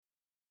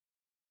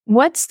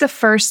What's the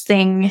first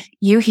thing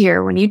you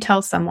hear when you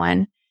tell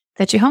someone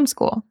that you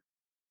homeschool?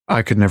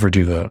 I could never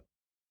do that.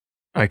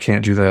 I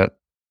can't do that.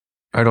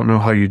 I don't know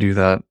how you do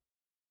that.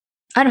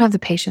 I don't have the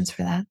patience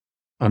for that.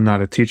 I'm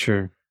not a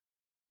teacher.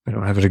 I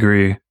don't have a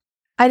degree.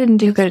 I didn't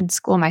do good in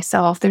school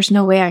myself. There's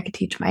no way I could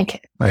teach my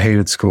kid. I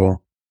hated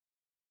school.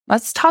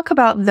 Let's talk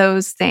about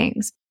those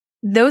things.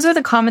 Those are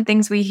the common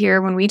things we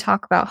hear when we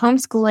talk about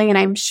homeschooling. And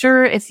I'm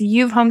sure if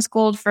you've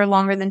homeschooled for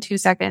longer than 2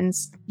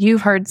 seconds,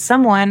 you've heard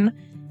someone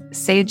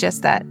say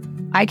just that.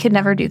 I could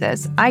never do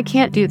this. I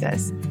can't do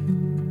this.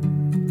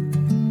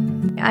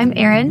 I'm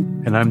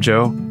Erin. And I'm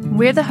Joe.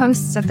 We're the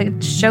hosts of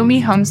the Show Me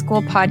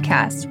Homeschool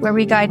podcast, where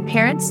we guide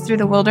parents through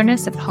the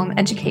wilderness of home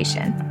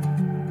education.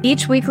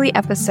 Each weekly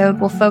episode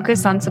will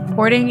focus on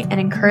supporting and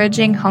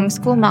encouraging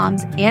homeschool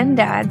moms and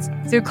dads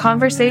through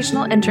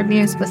conversational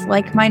interviews with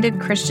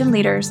like-minded Christian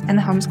leaders in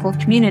the homeschool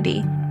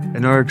community.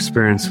 In our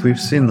experience, we've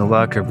seen the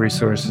lack of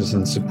resources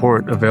and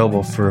support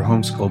available for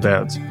homeschool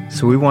dads.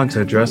 So we want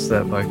to address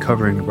that by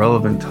covering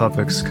relevant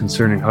topics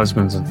concerning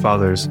husbands and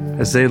fathers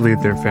as they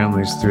lead their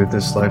families through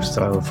this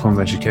lifestyle of home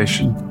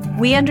education.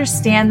 We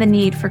understand the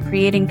need for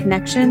creating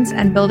connections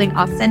and building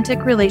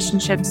authentic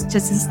relationships to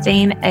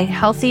sustain a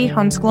healthy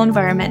homeschool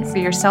environment for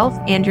yourself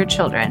and your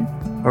children.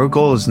 Our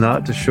goal is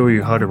not to show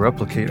you how to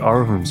replicate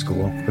our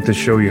homeschool, but to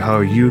show you how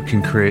you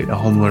can create a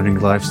home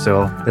learning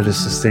lifestyle that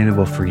is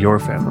sustainable for your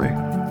family.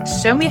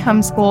 Show Me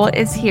Homeschool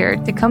is here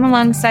to come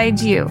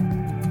alongside you.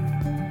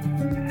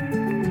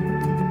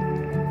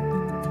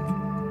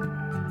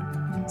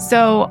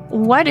 So,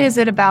 what is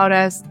it about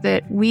us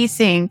that we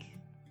think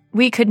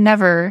we could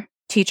never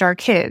teach our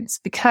kids?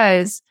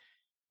 Because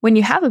when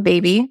you have a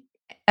baby,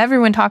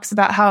 everyone talks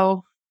about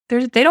how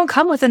they don't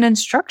come with an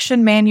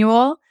instruction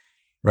manual.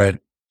 Right.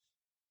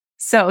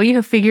 So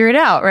you figure it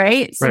out,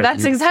 right? So Right.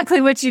 that's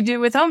exactly what you do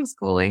with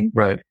homeschooling.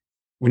 Right.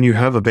 When you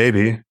have a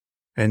baby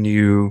and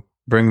you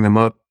bring them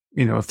up,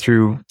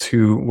 through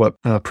to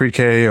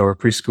pre-K or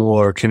preschool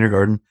or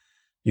kindergarten,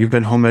 you've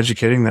been home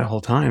educating that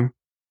whole time.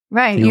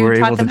 Right. You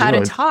taught them how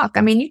to talk.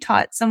 I mean, you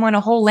taught someone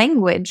a whole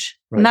language,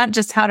 Right. not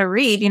just how to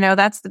read.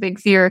 That's the big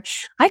fear.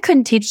 I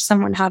couldn't teach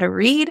someone how to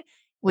read.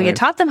 Well, you Right.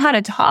 taught them how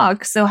to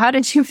talk. So how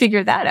did you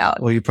figure that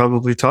out? Well, you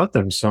probably taught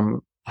them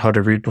how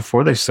to read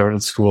before they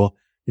started school.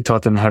 You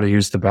taught them how to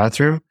use the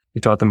bathroom.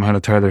 You taught them how to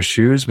tie their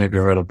shoes, maybe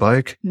ride a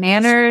bike.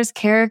 Manners,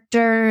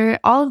 character,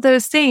 all of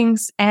those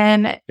things.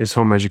 And It's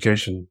home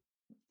education.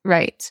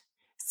 right.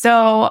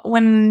 So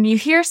when you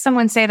hear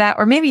someone say that,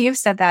 or maybe you've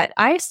said that,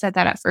 I said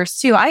that at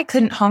first too. I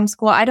couldn't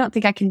homeschool. I don't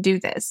think I can do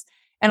this.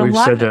 And We've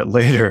said that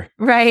later.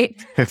 Right.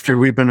 After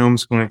we've been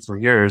homeschooling for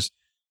years,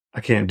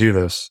 I can't do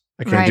this.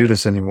 I can't do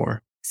this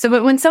anymore. So,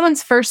 but when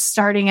someone's first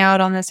starting out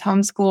on this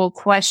homeschool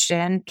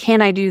question,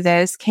 can I do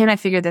this? Can I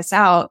figure this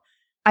out?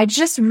 I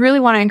just really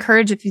want to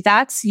encourage, if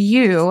that's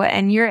you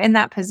and you're in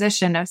that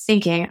position of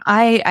thinking,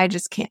 I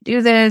just can't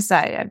do this.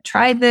 I've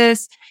tried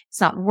this.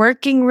 It's not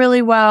working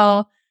really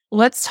well.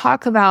 Let's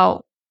talk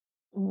about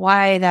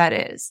why that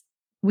is.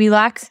 We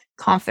lack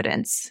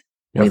confidence.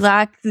 Yep. We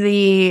lack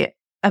the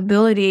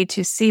ability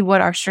to see what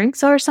our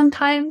strengths are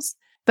sometimes.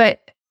 But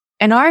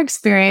in our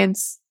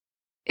experience,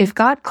 if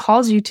God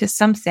calls you to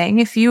something,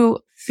 if you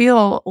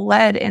feel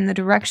led in the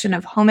direction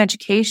of home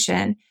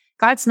education,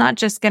 God's not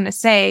just going to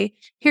say,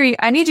 here,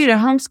 I need you to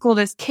homeschool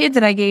this kid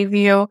that I gave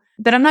you,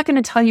 but I'm not going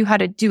to tell you how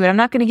to do it. I'm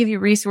not going to give you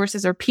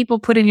resources or people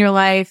put in your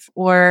life,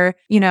 or,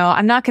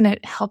 I'm not going to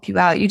help you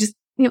out. You just,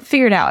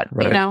 figure it out,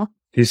 Right.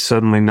 He's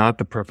suddenly not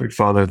the perfect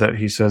father that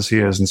he says he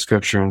is in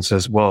scripture and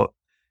says, well,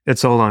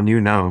 it's all on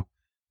you now.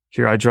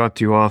 Here, I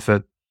dropped you off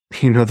at,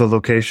 the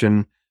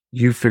location.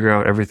 You figure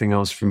out everything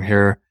else from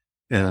here.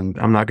 And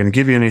I'm not going to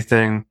give you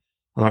anything.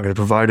 I'm not going to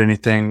provide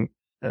anything.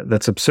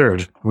 That's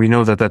absurd. We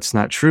know that that's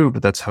not true,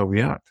 but that's how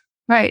we act.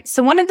 Right.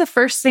 So one of the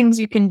first things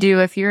you can do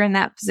if you're in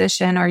that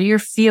position, or you're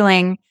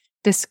feeling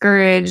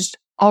discouraged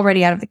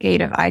already out of the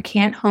gate of, I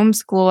can't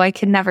homeschool, I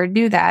can never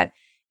do that,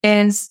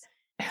 is,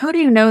 who do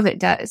you know that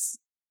does?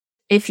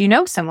 If you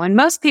know someone,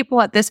 most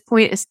people at this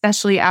point,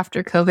 especially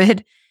after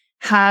COVID,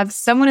 have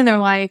someone in their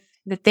life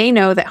that they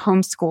know that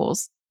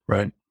homeschools.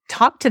 Right.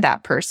 Talk to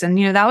that person.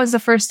 That was the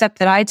first step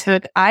that I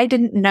took. I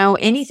didn't know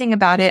anything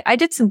about it. I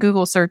did some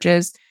Google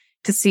searches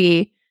to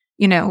see,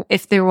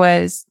 if there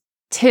was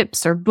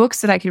tips or books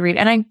that I could read.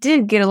 And I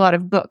did get a lot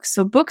of books.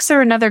 So books are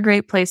another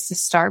great place to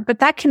start, but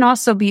that can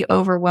also be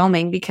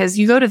overwhelming because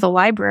you go to the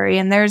library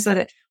and there's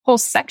a whole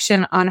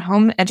section on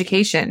home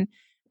education.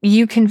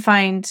 You can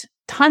find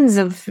tons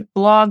of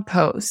blog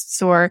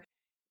posts or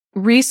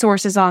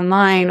resources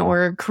online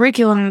or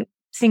curriculum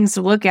things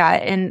to look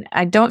at. And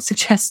I don't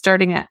suggest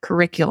starting at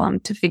curriculum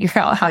to figure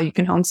out how you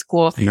can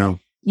homeschool. No.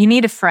 You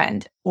need a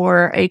friend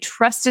or a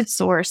trusted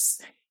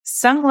source,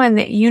 someone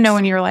that you know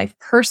in your life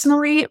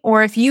personally,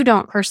 or if you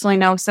don't personally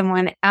know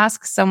someone,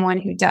 ask someone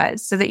who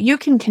does so that you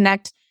can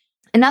connect.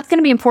 And that's going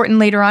to be important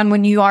later on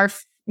when you are,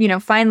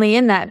 finally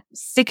in that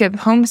thick of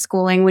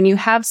homeschooling, when you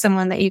have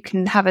someone that you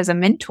can have as a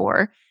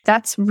mentor.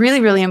 That's really,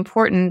 really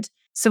important.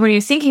 So when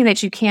you're thinking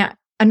that you can't,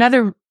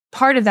 another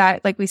part of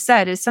that, like we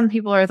said, is some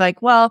people are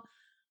like, well,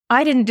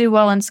 I didn't do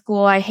well in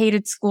school. I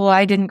hated school.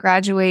 I didn't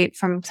graduate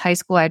from high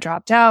school. I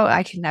dropped out.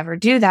 I could never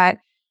do that.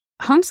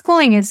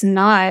 Homeschooling is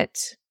not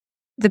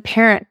the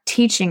parent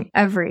teaching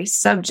every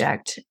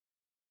subject.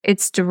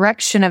 It's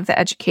direction of the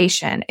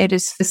education. It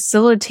is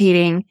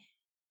facilitating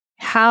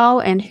how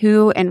and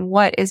who and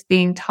what is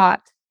being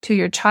taught to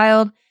your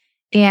child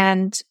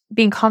and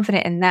being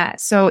confident in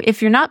that. So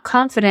if you're not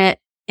confident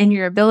in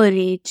your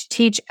ability to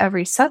teach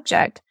every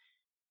subject,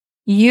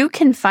 you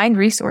can find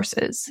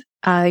resources.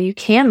 You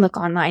can look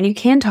online. You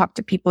can talk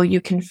to people. You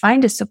can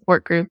find a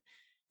support group.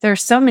 There are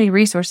so many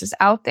resources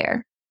out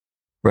there.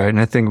 Right. And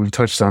I think we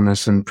touched on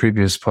this in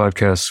previous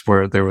podcasts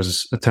where there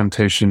was a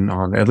temptation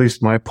on, at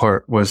least my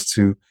part, was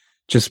to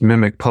just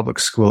mimic public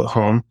school at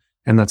home.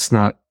 And that's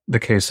not the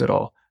case at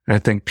all. And I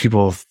think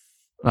people,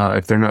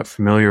 if they're not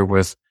familiar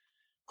with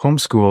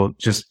homeschool,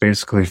 just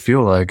basically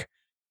feel like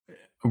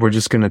we're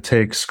just going to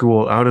take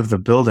school out of the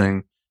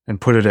building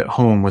and put it at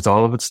home with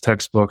all of its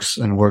textbooks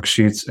and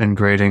worksheets and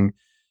grading,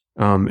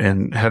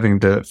 and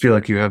having to feel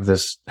like you have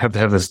to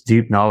have this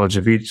deep knowledge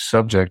of each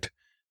subject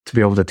to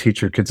be able to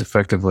teach your kids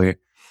effectively.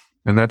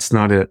 And that's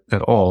not it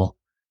at all.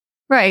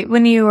 Right.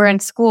 When you were in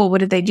school, what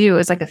did they do? It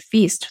was like a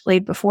feast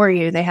laid before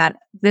you. They had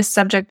this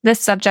subject, this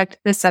subject,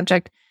 this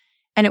subject.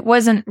 And it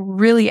wasn't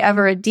really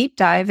ever a deep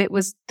dive. It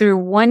was through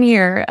 1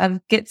 year of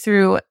get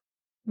through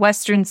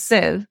Western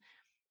Civ.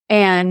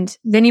 And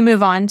then you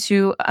move on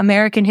to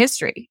American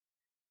history.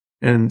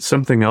 And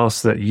something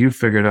else that you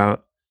figured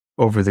out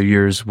over the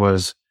years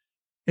was,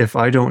 if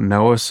I don't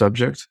know a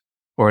subject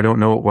or I don't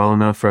know it well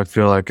enough, or I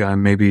feel like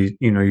I'm maybe,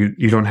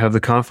 you don't have the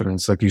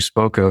confidence like you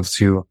spoke of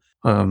to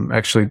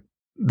actually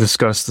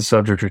discuss the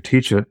subject or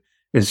teach it,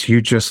 is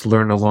you just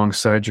learn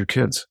alongside your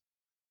kids.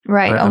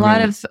 Right. A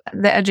lot of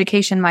the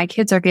education my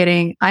kids are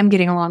getting, I'm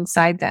getting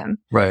alongside them.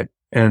 Right.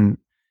 And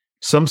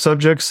some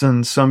subjects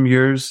in some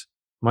years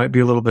might be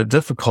a little bit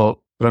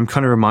difficult, but I'm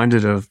kind of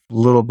reminded of a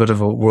little bit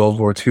of a World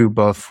War II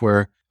buff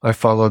where I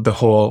followed the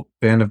whole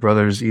Band of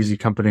Brothers, Easy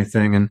Company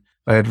thing, and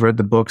I had read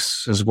the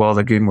books as well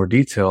that gave more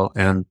detail.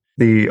 And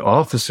the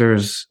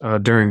officers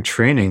during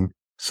training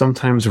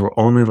sometimes were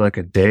only like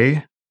a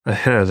day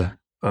ahead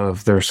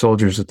of their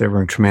soldiers that they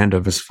were in command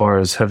of, as far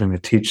as having to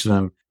teach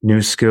them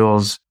new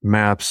skills,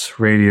 maps,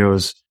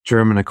 radios,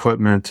 German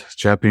equipment,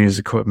 Japanese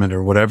equipment,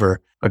 or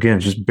whatever. Again,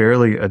 just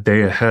barely a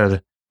day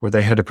ahead, where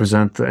they had to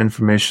present the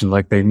information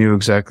like they knew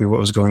exactly what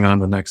was going on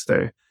the next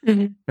day.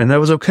 Mm-hmm. And that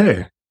was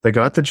okay. They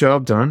got the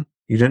job done.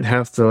 You didn't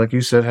have to, like you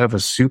said, have a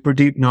super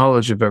deep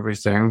knowledge of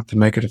everything to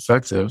make it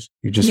effective.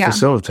 You just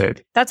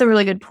facilitate. That's a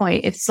really good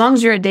point. As long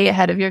as you're a day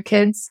ahead of your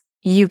kids,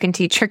 you can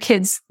teach your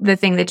kids the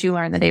thing that you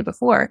learned the day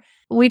before.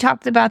 We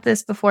talked about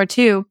this before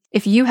too.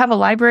 If you have a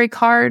library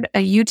card,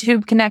 a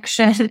YouTube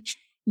connection,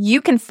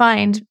 you can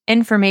find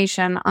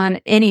information on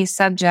any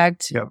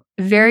subject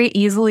very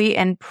easily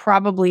and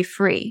probably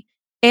free.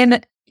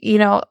 And,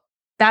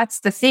 that's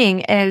the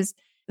thing, is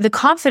the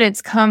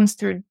confidence comes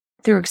through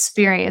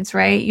experience,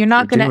 right? You're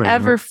not going to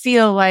ever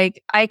feel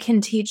like I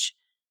can teach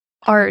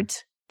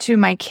art to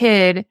my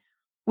kid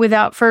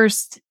without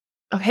first,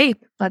 okay,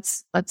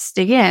 let's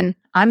dig in.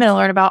 I'm going to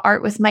learn about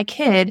art with my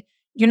kid.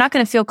 You're not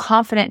going to feel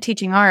confident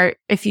teaching art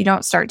if you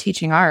don't start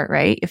teaching art,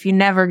 right? If you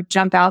never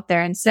jump out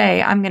there and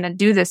say, I'm going to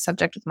do this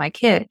subject with my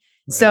kid. Right.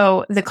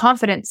 So the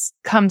confidence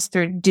comes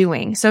through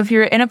doing. So if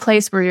you're in a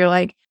place where you're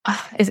like,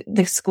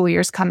 the school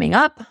year's coming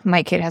up,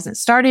 my kid hasn't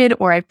started,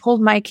 or I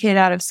pulled my kid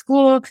out of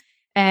school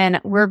and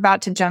we're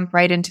about to jump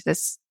right into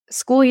this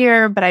school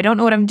year, but I don't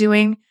know what I'm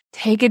doing,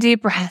 take a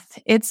deep breath.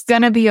 It's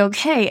going to be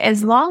okay.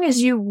 As long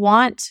as you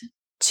want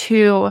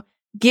to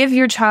give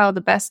your child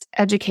the best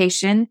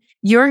education,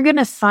 you're going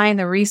to find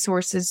the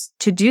resources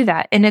to do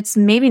that. And it's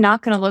maybe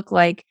not going to look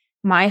like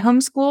my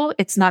homeschool.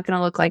 It's not going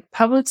to look like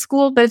public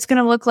school, but it's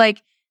going to look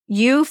like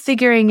you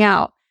figuring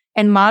out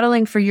and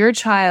modeling for your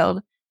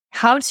child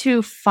how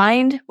to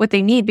find what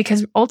they need,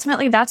 because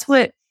ultimately that's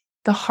what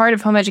the heart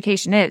of home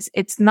education is.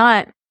 It's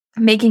not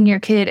making your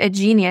kid a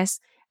genius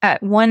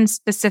at one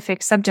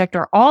specific subject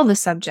or all the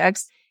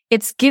subjects.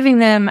 It's giving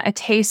them a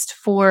taste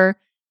for,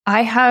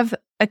 I have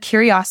a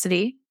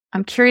curiosity.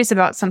 I'm curious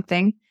about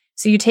something.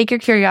 So you take your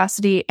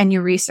curiosity and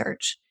you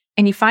research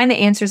and you find the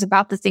answers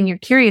about the thing you're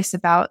curious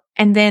about.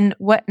 And then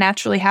what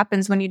naturally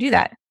happens when you do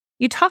that?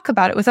 You talk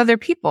about it with other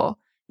people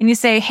and you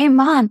say, hey,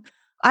 Mom,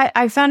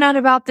 I found out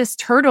about this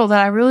turtle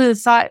that I really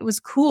thought was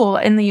cool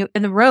in the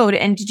road.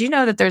 And did you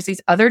know that there's these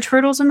other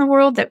turtles in the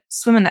world that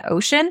swim in the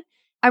ocean?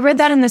 I read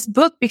that in this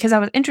book because I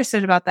was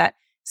interested about that.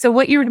 So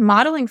what you're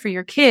modeling for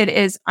your kid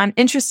is, I'm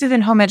interested in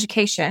home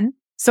education.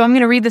 So I'm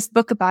going to read this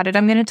book about it.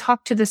 I'm going to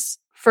talk to this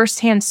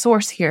firsthand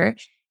source here,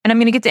 and I'm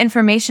going to get the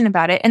information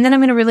about it. And then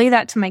I'm going to relay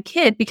that to my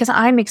kid because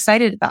I'm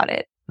excited about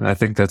it. And I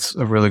think that's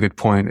a really good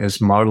point,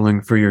 is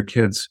modeling for your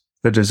kids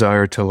the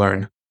desire to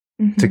learn,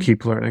 to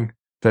keep learning,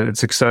 that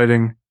it's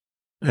exciting.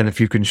 And if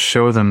you can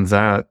show them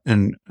that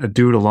and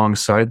do it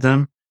alongside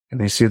them and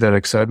they see that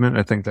excitement,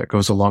 I think that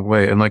goes a long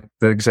way. And like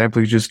the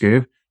example you just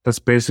gave, that's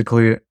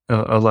basically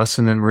a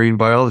lesson in marine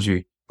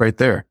biology right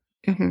there.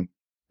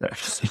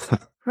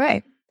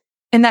 Right.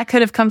 And that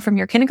could have come from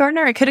your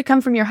kindergartner. It could have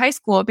come from your high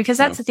school, because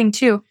that's the thing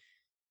too.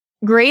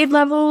 Grade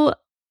level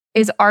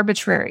is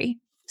arbitrary.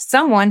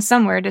 Someone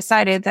somewhere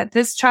decided that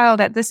this child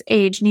at this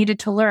age needed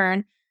to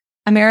learn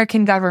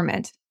American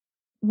government.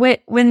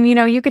 When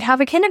you could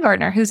have a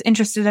kindergartner who's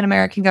interested in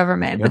American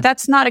government, but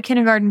that's not a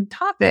kindergarten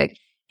topic.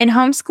 In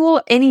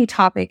homeschool, any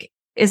topic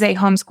is a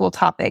homeschool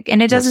topic,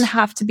 and it doesn't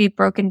have to be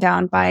broken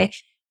down by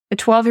a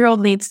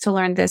 12-year-old needs to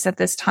learn this at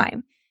this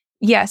time.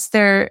 Yes,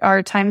 there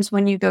are times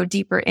when you go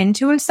deeper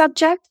into a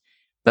subject,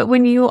 but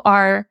when you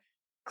are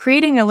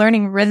creating a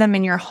learning rhythm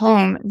in your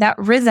home, that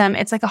rhythm,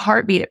 it's like a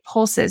heartbeat. It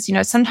pulses.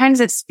 Sometimes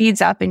it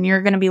speeds up and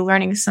you're going to be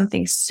learning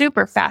something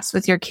super fast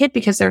with your kid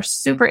because they're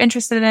super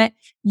interested in it.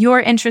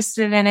 You're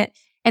interested in it.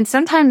 And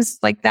sometimes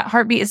like that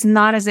heartbeat is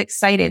not as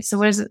excited. So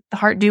what does the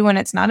heart do when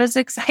it's not as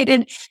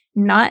excited,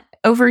 not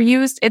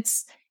overused? It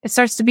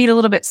starts to beat a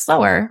little bit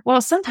slower.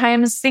 Well,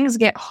 sometimes things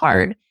get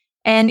hard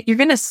and you're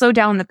going to slow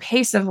down the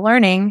pace of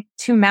learning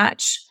to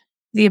match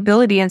the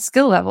ability and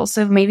skill level.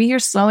 So maybe you're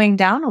slowing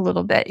down a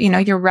little bit,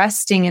 you're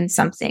resting in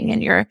something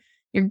and you're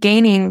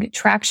gaining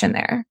traction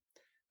there.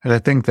 And I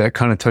think that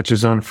kind of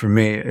touches on for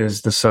me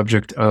is the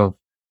subject of,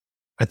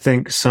 I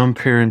think some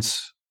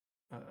parents,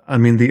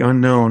 the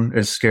unknown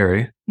is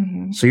scary.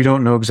 Mm-hmm. So you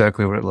don't know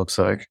exactly what it looks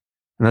like.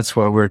 And that's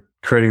why we're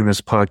creating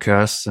this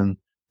podcast and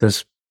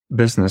this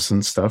business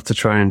and stuff to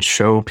try and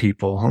show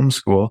people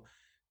homeschool.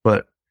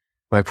 But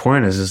my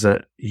point is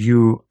that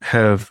you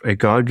have a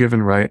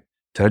God-given right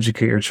to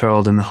educate your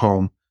child in the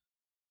home.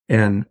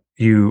 And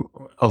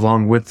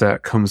along with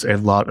that comes a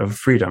lot of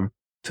freedom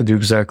to do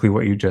exactly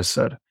what you just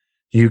said.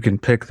 You can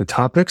pick the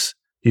topics.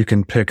 You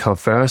can pick how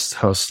fast,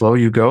 how slow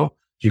you go.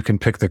 You can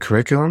pick the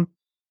curriculum.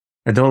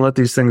 And don't let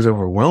these things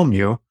overwhelm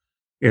you.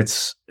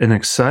 It's an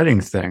exciting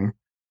thing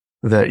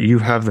that you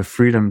have the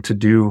freedom to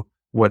do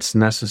what's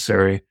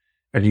necessary.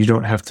 And you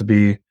don't have to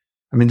be,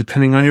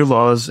 depending on your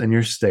laws and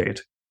your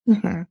state,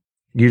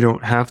 you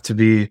don't have to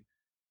be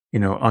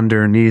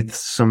underneath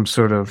some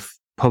sort of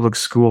public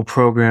school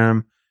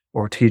program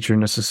or teacher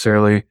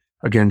necessarily.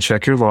 Again,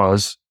 check your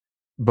laws,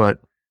 but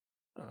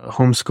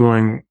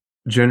homeschooling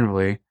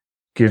generally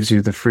gives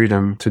you the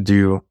freedom to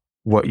do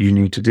what you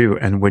need to do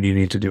and when you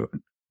need to do it.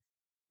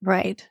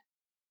 Right.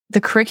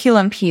 The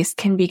curriculum piece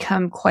can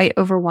become quite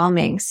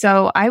overwhelming.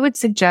 So I would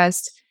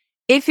suggest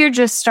if you're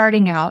just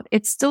starting out,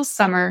 it's still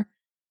summer,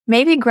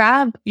 maybe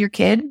grab your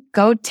kid,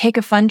 go take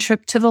a fun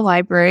trip to the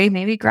library,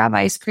 maybe grab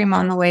ice cream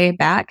on the way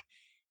back,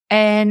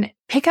 and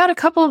pick out a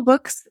couple of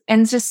books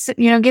and just,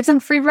 give them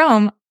free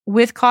roam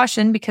with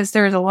caution because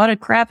there's a lot of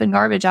crap and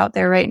garbage out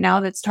there right now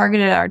that's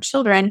targeted at our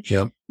children.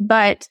 Yep.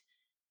 But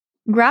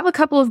grab a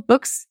couple of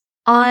books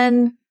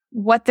on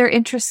what they're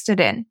interested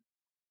in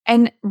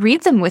and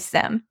read them with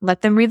them.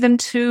 Let them read them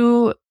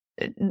to,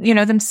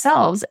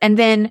 themselves, and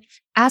then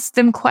ask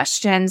them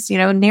questions,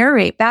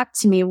 narrate back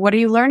to me. What are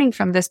you learning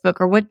from this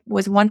book? Or what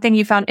was one thing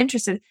you found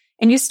interesting?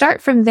 And you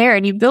start from there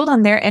and you build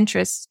on their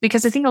interests,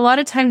 because I think a lot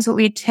of times what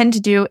we tend to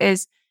do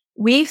is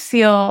we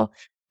feel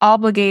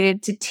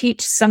obligated to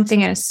teach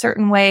something in a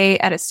certain way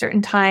at a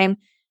certain time.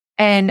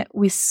 And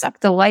we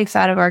suck the life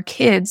out of our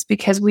kids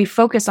because we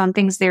focus on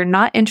things they're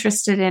not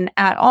interested in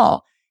at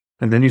all.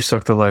 And then you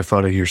suck the life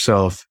out of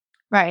yourself.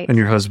 Right. And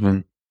your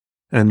husband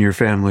and your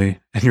family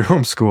and your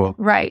homeschool.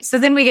 Right. So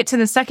then we get to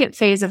the second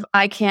phase of,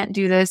 I can't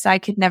do this. I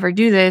could never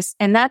do this.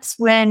 And that's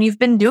when you've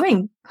been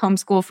doing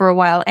homeschool for a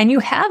while and you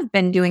have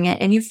been doing it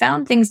and you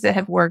found things that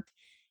have worked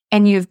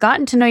and you've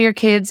gotten to know your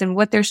kids and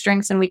what their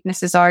strengths and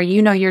weaknesses are.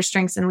 You know your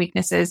strengths and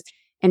weaknesses.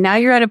 And now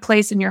you're at a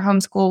place in your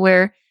homeschool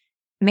where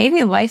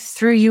maybe life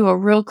threw you a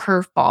real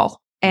curveball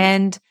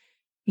and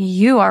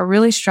you are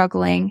really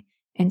struggling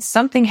and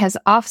something has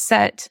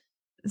offset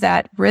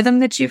that rhythm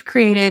that you've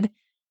created.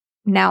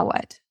 Now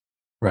what?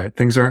 Right.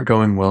 Things aren't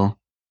going well.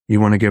 You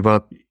want to give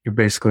up. You're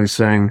basically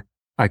saying,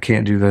 I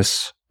can't do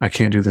this. I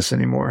can't do this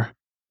anymore.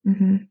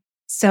 Mm-hmm.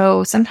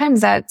 So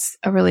sometimes that's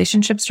a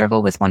relationship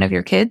struggle with one of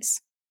your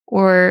kids,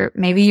 or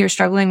maybe you're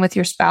struggling with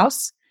your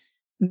spouse.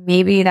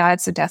 Maybe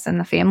that's a death in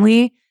the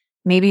family.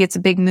 Maybe it's a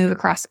big move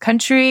across the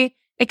country.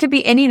 It could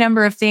be any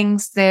number of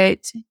things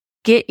that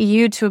get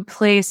you to a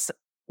place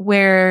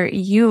where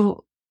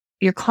your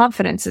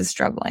confidence is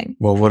struggling.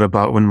 Well, what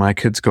about when my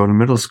kids go to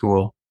middle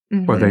school?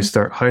 Mm-hmm. Or they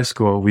start high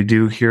school? We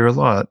do hear a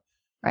lot.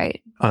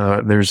 Right.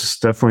 There's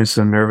definitely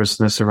some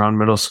nervousness around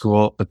middle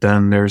school, but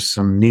then there's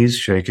some knees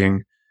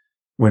shaking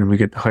when we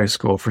get to high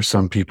school for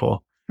some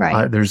people.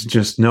 Right. There's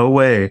just no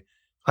way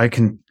I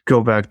can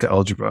go back to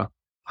algebra.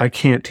 I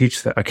can't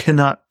teach that. I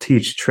cannot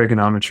teach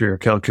trigonometry or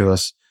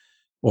calculus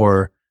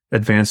or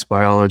advanced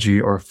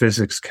biology or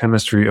physics,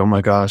 chemistry. Oh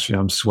my gosh,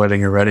 I'm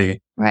sweating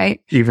already. Right.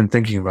 Even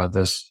thinking about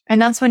this.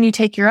 And that's when you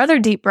take your other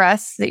deep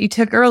breaths that you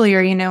took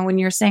earlier, when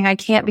you're saying, I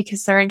can't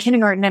because they're in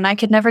kindergarten and I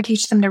could never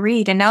teach them to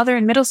read. And now they're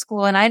in middle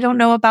school and I don't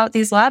know about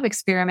these lab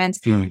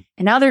experiments. And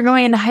now they're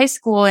going into high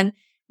school. And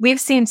we've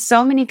seen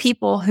so many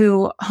people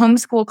who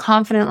homeschool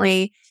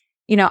confidently.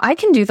 I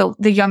can do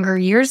the younger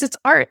years. It's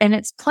art and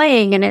it's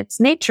playing and it's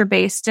nature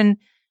based and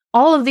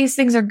all of these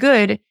things are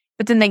good.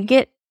 But then they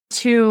get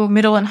to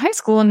middle and high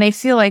school and they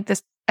feel like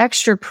this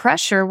extra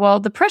pressure. Well,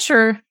 the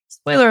pressure,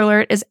 spoiler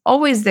alert, is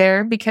always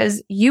there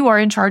because you are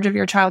in charge of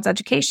your child's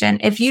education.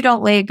 If you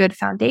don't lay a good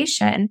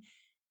foundation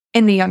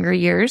in the younger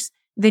years,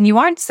 then you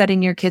aren't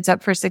setting your kids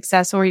up for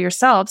success or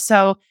yourself.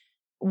 So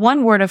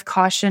one word of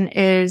caution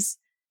is,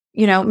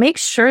 make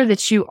sure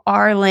that you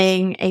are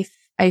laying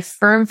a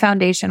firm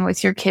foundation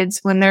with your kids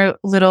when they're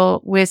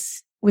little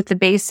with the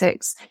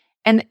basics.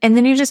 And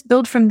then you just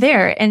build from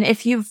there. And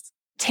if you've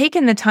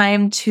taken the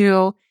time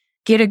to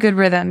get a good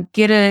rhythm,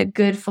 get a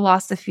good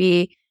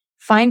philosophy,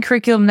 find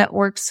curriculum that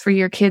works for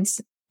your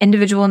kids'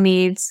 individual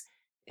needs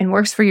and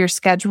works for your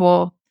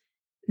schedule,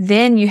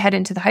 then you head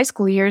into the high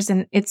school years.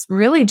 And it's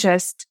really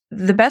just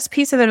the best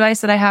piece of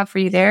advice that I have for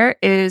you there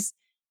is,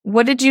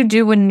 what did you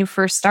do when you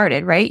first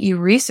started, right? You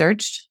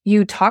researched,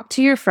 you talked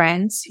to your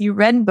friends, you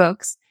read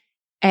books,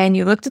 and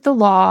you looked at the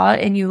law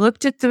and you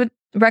looked at the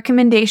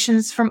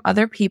recommendations from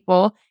other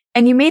people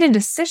and you made a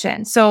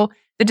decision. So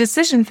the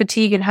decision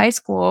fatigue in high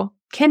school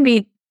can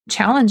be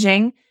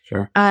challenging.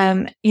 Sure.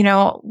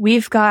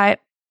 We've got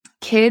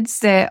kids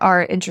that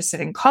are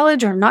interested in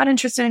college or not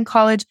interested in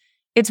college.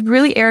 It's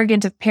really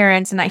arrogant of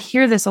parents. And I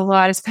hear this a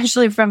lot,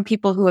 especially from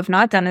people who have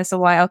not done this a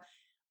while.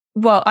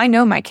 Well, I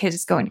know my kid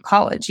is going to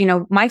college.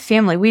 My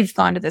family, we've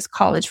gone to this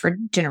college for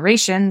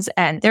generations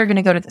and they're going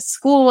to go to this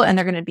school and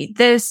they're going to be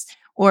this,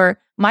 or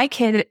my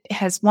kid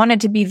has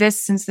wanted to be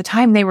this since the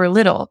time they were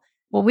little.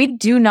 Well, we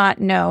do not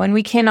know, and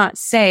we cannot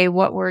say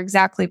what we're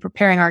exactly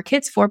preparing our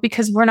kids for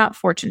because we're not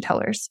fortune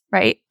tellers,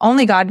 right?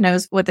 Only God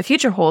knows what the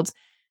future holds.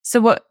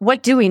 So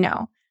what do we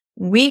know?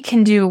 We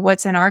can do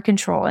what's in our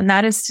control, and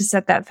that is to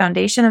set that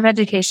foundation of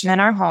education in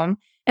our home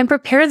and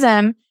prepare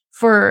them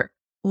for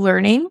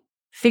learning,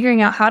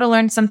 figuring out how to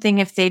learn something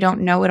if they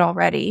don't know it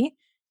already,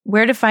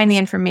 where to find the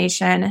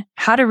information,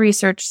 how to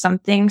research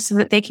something so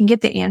that they can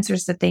get the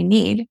answers that they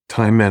need.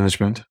 Time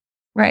management.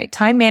 Right.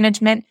 Time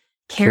management,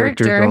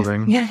 character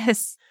building.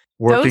 Yes.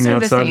 Working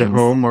outside the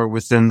home or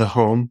within the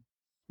home.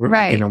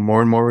 Right.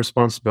 More and more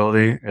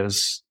responsibility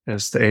as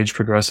the age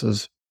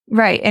progresses.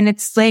 Right. And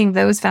it's laying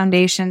those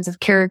foundations of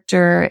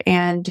character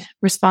and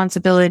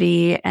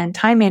responsibility and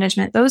time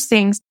management, those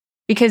things,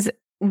 because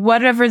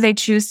whatever they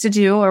choose to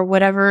do or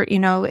whatever,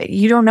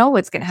 you don't know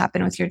what's going to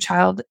happen with your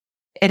child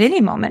at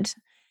any moment.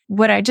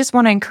 What I just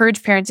want to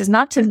encourage parents is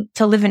not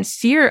to live in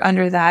fear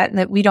under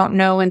that we don't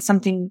know and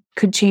something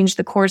could change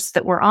the course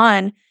that we're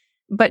on,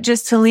 but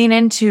just to lean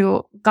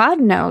into God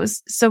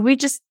knows. So we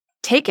just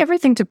take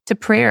everything to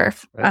prayer,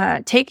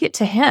 Right. Take it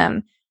to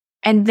Him.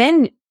 And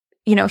then,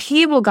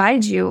 He will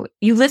guide you.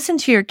 You listen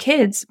to your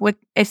kids.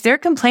 If they're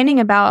complaining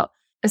about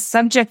a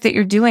subject that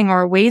you're doing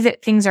or a way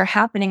that things are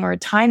happening or a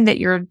time that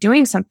you're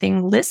doing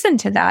something, listen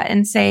to that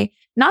and say,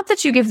 not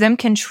that you give them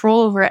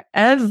control over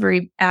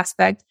every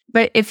aspect,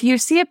 but if you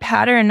see a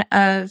pattern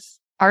of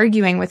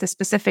arguing with a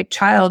specific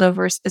child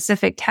over a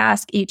specific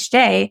task each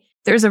day,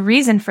 there's a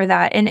reason for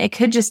that. And it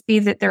could just be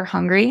that they're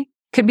hungry.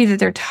 Could be that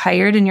they're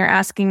tired and you're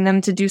asking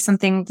them to do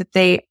something that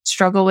they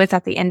struggle with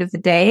at the end of the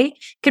day.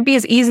 Could be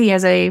as easy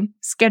as a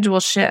schedule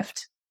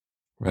shift.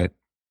 Right.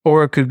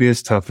 Or it could be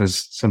as tough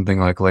as something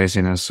like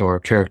laziness or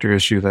a character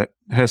issue that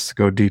has to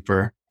go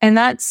deeper. And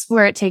that's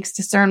where it takes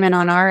discernment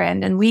on our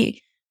end. And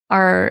we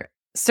are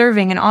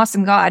serving an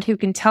awesome God who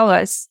can tell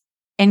us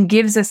and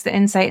gives us the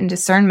insight and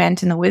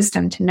discernment and the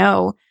wisdom to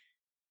know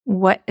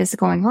what is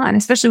going on,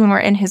 especially when we're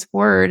in His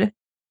Word,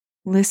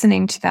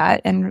 listening to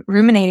that and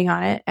ruminating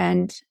on it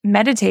and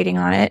meditating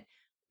on it,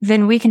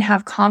 then we can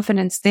have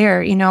confidence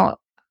there.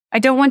 I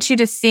don't want you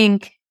to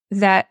think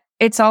that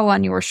it's all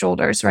on your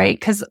shoulders, right?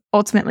 Because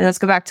ultimately, let's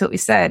go back to what we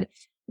said.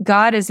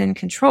 God is in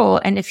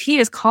control. And if He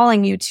is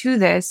calling you to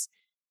this,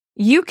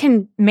 you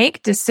can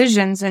make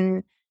decisions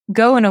and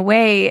go in a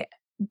way,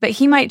 but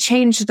He might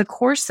change the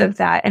course of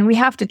that. And we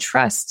have to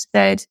trust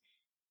that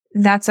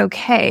that's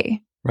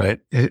okay. Right.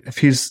 If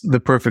He's the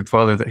perfect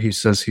Father that He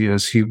says He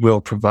is, He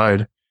will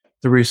provide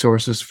the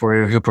resources for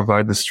you. He'll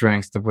provide the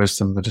strength, the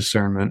wisdom, the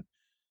discernment.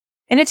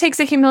 And it takes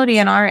a humility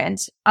on our end.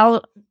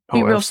 I'll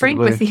be real frank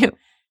with you.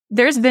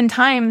 There's been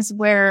times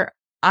where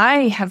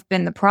I have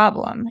been the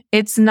problem.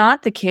 It's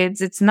not the kids.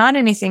 It's not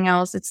anything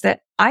else. It's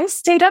that I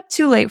stayed up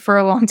too late for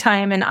a long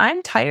time and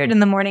I'm tired in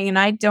the morning and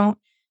I don't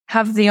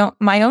have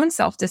my own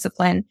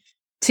self-discipline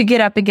to get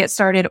up and get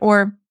started,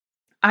 or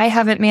I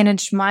haven't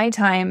managed my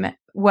time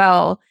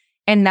well.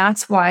 And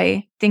that's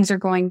why things are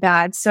going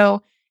bad.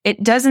 So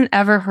it doesn't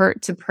ever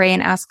hurt to pray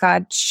and ask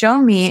God, show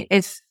me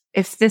if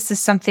this is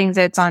something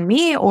that's on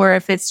me, or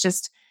if it's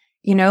just,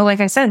 like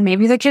I said,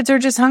 maybe the kids are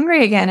just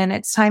hungry again and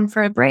it's time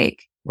for a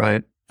break.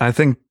 Right. I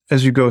think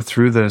as you go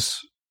through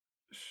this,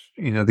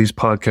 these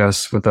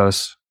podcasts with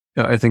us,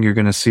 I think you're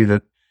going to see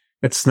that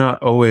it's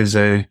not always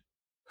a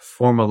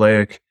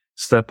formulaic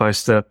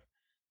step-by-step.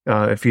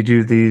 If you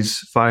do these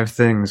 5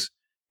 things,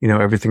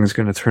 everything's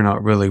going to turn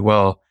out really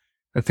well.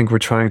 I think we're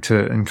trying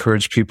to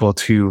encourage people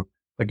to,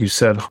 like you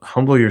said,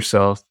 humble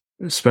yourself,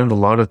 spend a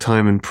lot of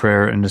time in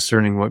prayer and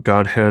discerning what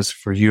God has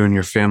for you and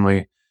your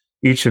family,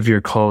 each of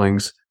your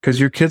callings, because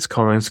your kids'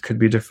 callings could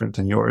be different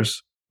than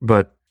yours.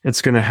 But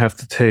it's going to have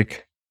to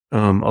take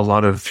a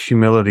lot of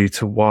humility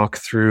to walk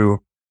through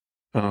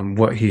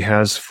what he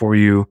has for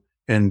you,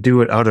 and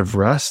do it out of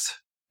rest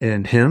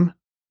in him,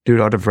 do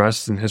it out of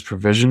rest in his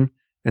provision,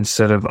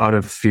 instead of out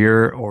of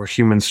fear or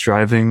human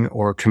striving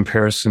or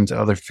comparison to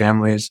other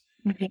families,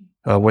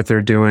 what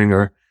they're doing,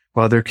 or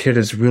wow, their kid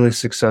is really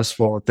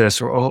successful at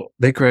this, or oh,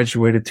 they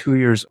graduated 2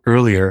 years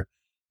earlier.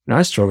 And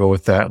I struggle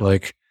with that.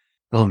 Like,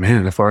 oh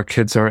man, if our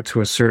kids aren't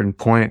to a certain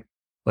point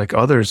like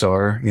others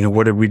are,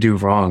 what did we do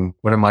wrong?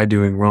 What am I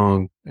doing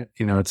wrong?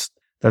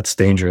 That's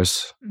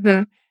dangerous.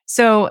 Mm-hmm.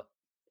 So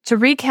to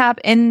recap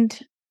and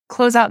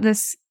close out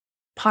this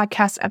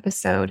podcast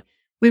episode,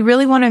 we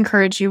really want to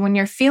encourage you, when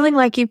you're feeling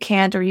like you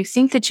can't or you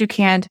think that you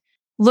can't,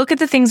 look at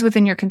the things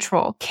within your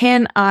control.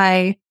 Can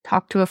I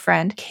talk to a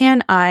friend?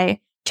 Can I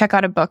check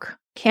out a book?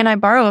 Can I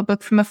borrow a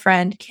book from a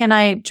friend? Can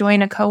I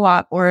join a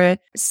co-op or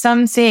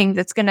something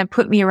that's going to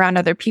put me around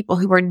other people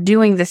who are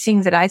doing the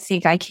things that I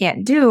think I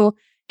can't do?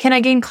 Can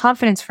I gain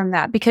confidence from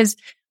that? Because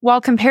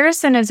while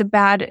comparison is a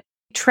bad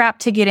trap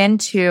to get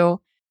into,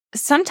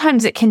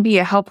 sometimes it can be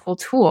a helpful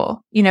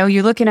tool.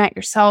 You're looking at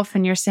yourself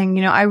and you're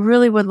saying, I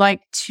really would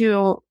like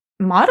to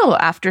model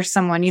after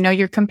someone.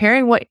 You're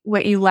comparing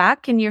what you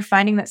lack and you're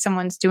finding that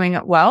someone's doing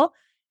it well.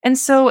 And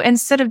so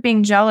instead of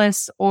being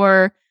jealous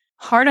or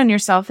hard on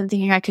yourself and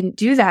thinking I couldn't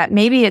do that,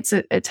 maybe it's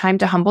a time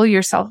to humble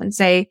yourself and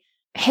say,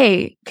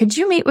 hey, could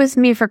you meet with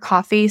me for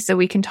coffee so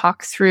we can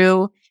talk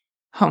through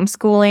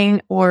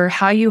homeschooling, or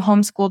how you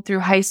homeschooled through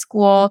high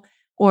school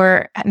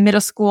or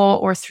middle school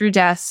or through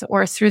death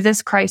or through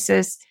this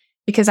crisis,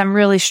 because I'm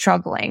really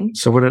struggling.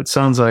 So what it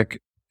sounds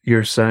like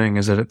you're saying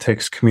is that it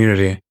takes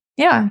community.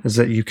 Yeah. Is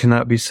that you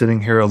cannot be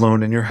sitting here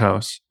alone in your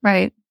house.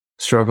 Right.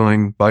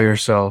 Struggling by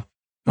yourself.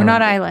 We're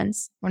not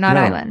islands. We're not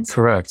islands.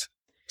 Correct.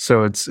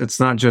 So it's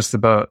not just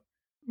about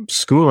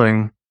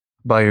schooling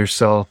by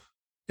yourself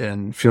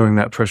and feeling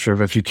that pressure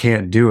of if you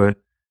can't do it.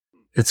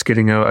 It's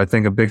getting out. I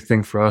think a big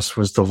thing for us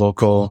was the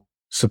local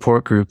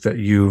support group that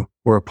you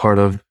were a part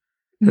of,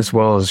 as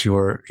well as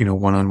your,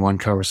 one-on-one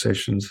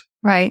conversations.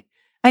 Right.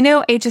 I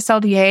know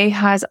HSLDA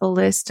has a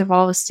list of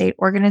all the state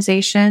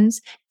organizations,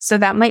 so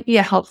that might be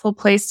a helpful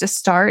place to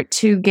start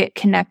to get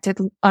connected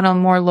on a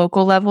more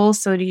local level.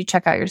 So you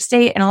check out your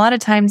state, and a lot of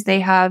times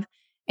they have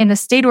in the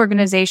state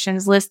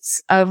organizations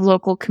lists of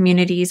local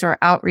communities or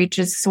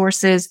outreaches,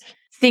 sources,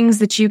 things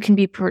that you can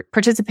be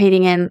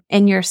participating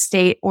in your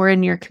state or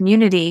in your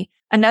community.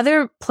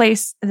 Another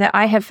place that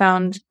I have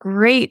found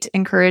great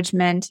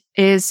encouragement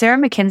is Sarah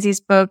McKenzie's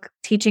book,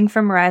 Teaching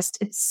from Rest.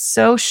 It's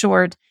so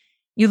short.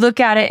 You look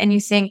at it and you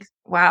think,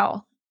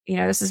 wow,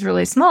 this is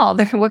really small.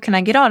 What can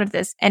I get out of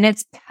this? And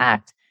it's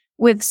packed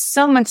with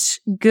so much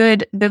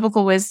good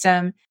biblical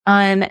wisdom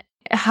on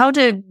how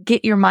to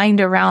get your mind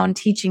around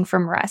teaching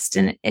from rest.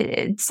 And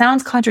it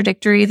sounds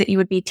contradictory that you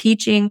would be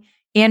teaching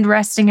and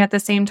resting at the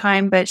same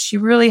time, but she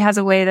really has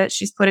a way that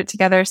she's put it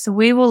together. So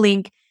we will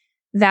link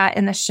that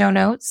in the show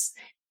notes.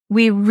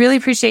 We really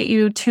appreciate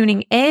you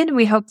tuning in.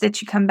 We hope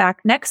that you come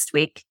back next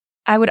week.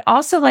 I would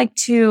also like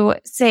to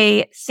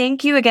say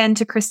thank you again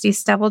to Christy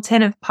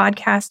Stubbleton of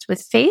Podcast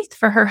with Faith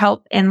for her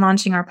help in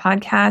launching our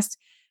podcast.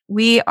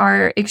 We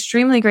are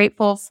extremely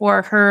grateful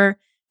for her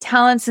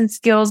talents and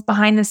skills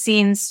behind the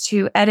scenes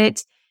to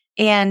edit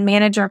and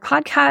manage our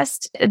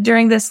podcast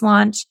during this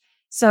launch.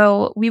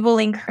 So we will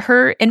link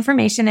her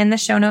information in the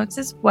show notes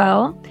as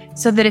well,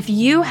 so that if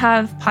you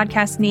have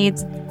podcast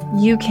needs,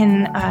 you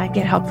can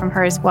get help from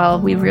her as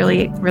well. We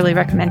really, really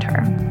recommend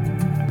her.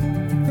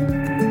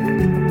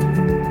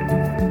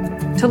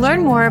 To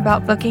learn more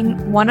about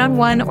booking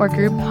one-on-one or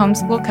group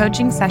homeschool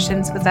coaching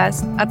sessions with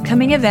us,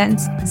 upcoming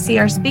events, see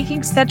our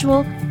speaking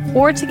schedule,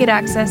 or to get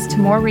access to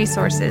more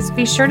resources,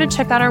 be sure to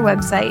check out our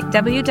website,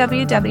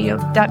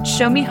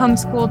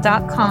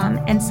 www.showmehomeschool.com,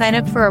 and sign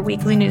up for our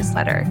weekly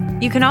newsletter.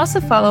 You can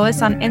also follow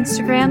us on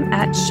Instagram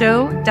at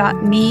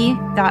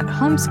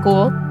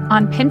show.me.homeschool,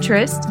 on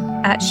Pinterest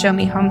at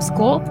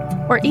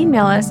showmehomeschool, or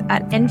email us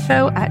at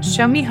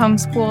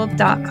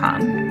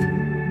info@showmehomeschool.com.